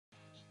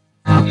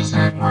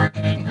WUKUPNUFF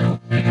marketing group.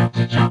 Big up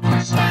to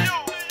Jahbless.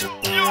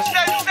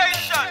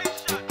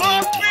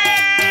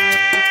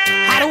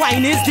 Hard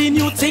wine is the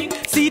new thing.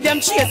 See them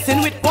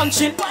chasing with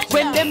punching.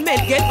 When them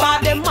men get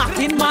bad, them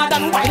acting mad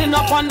and winding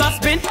up on the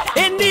spin.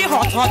 In the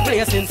hot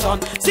blazing sun,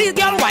 see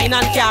girl wine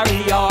and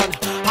carry on.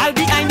 I'll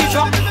behind the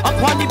truck, up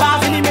on the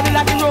bars in the middle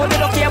of the road. They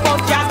don't care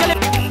about cars, they let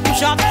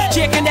shot.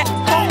 Shaking that,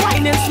 some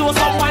whining slow,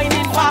 some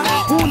whining fast.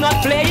 Who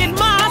not playing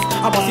mass?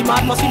 I must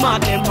be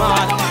mad, them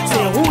mad.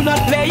 Say who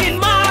not playing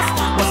mass?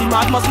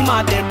 Must be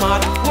mad, them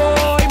mad.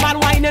 Whoa, man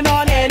whining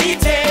on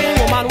anything.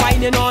 Woman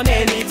whining on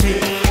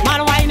anything.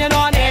 Man whining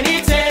on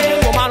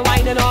anything. Woman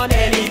whining on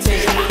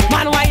anything.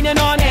 Man whining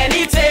on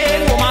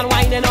anything. Woman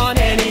whining on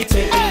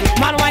anything.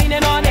 Man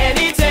whining on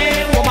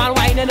anything. Woman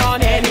whining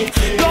on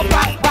anything. Go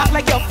back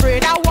like you're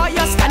afraid. I want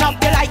you stand up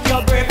there like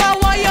you're brave. I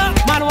want you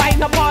man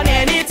whine up on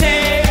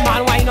anything.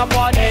 Man whine up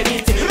on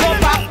anything. Go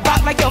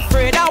back like you're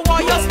afraid. I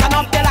want you stand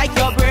up there like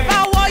you're brave.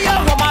 I want you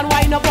woman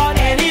whine up on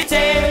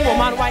anything.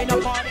 Woman whine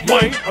up on anything.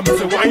 Wine, I'm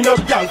say wine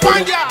up, gal.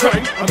 Grind,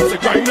 I'm say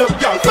grind up,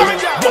 gal. Wine,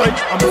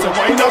 I'm say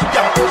wine up,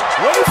 gal.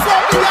 What is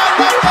up, gal?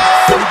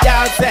 Some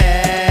gal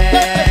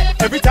say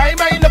every time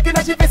I looking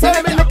at she face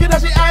and me looking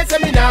at she eyes, say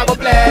me nah go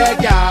play,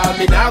 gal.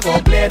 Me nah go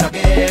play no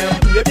game.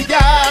 Baby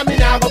gal, me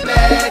nah go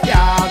play,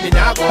 gal. Me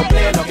nah go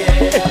play no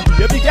game.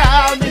 Baby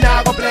gal, me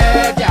nah go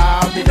play,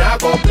 gal. Me nah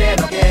go play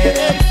no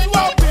game.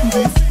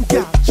 This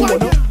gal, she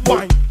wanna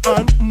wine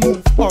and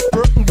move up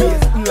her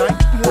waistline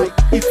like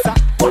it's a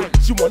wine.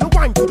 She wanna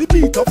wine to the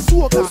beat of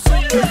SOCA.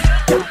 This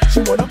gal, she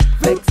wanna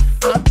flex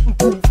and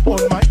groove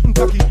on my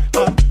cocky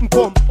and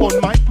come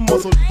on my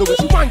muscle. The way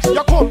she wine, she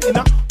a come in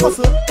a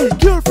hustle. Hey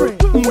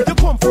girlfriend, where you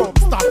come from?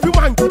 Start to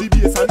wine to the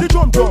bass and the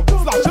drum.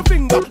 Flash your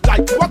finger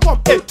like you a come.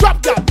 Hey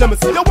drop gal, let me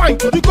see you wine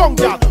to the gong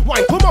gal.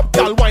 Wine come up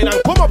gal, wine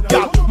and come up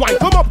gal. Wine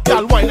come up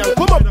gal, wine and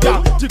come up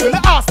gal. Jiggle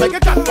the ass like a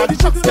cat body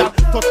shots gal.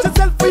 Touch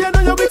yourself for you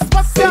know your big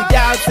spot gal.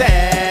 Gal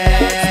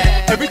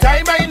say every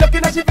time I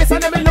looking at she face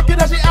and me looking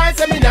at she eyes,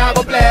 say me nah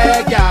go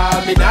play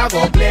gal. Me nah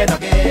go play no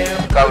game.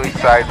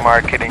 GULLYSIDE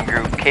marketing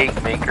group,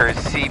 CAKEMAKERS,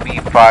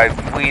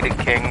 CB5, We the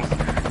Kings,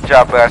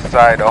 Jahbless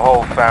side, the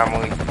whole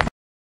family.